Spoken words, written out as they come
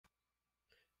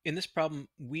In this problem,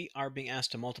 we are being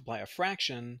asked to multiply a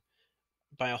fraction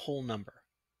by a whole number.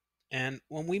 And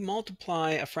when we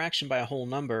multiply a fraction by a whole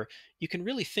number, you can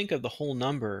really think of the whole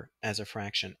number as a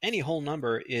fraction. Any whole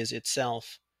number is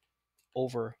itself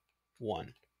over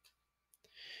 1.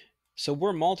 So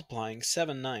we're multiplying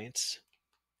 7/9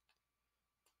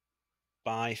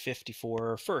 by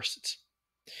 54 firsts.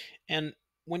 And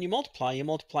when you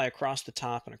multiply across the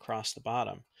top and across the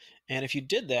bottom. And if you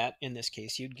did that, in this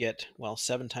case, you'd get, well,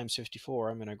 7 times 54.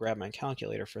 I'm going to grab my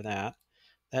calculator for that.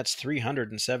 That's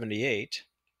 378.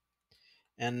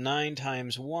 And 9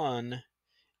 times 1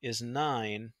 is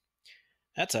 9.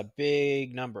 That's a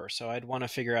big number. So I'd want to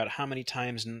figure out how many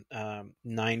times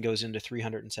 9 goes into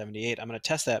 378. I'm going to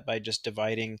test that by just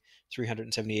dividing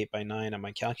 378 by 9 on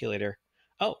my calculator.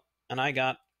 Oh, and I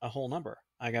got a whole number.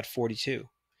 I got 42.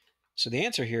 So the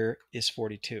answer here is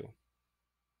 42.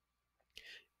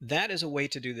 That is a way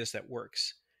to do this that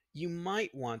works. You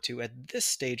might want to, at this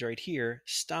stage right here,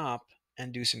 stop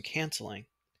and do some canceling.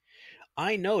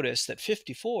 I notice that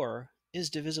 54 is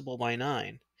divisible by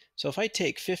 9. So if I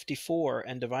take 54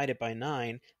 and divide it by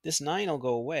 9, this 9 will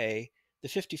go away. The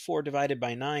 54 divided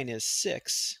by 9 is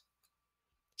 6.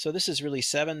 So this is really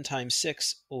 7 times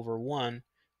 6 over 1,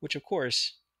 which of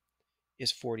course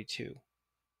is 42.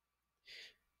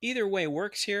 Either way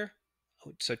works here,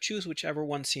 so choose whichever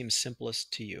one seems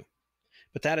simplest to you.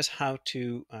 But that is how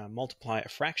to multiply a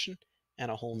fraction and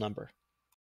a whole number.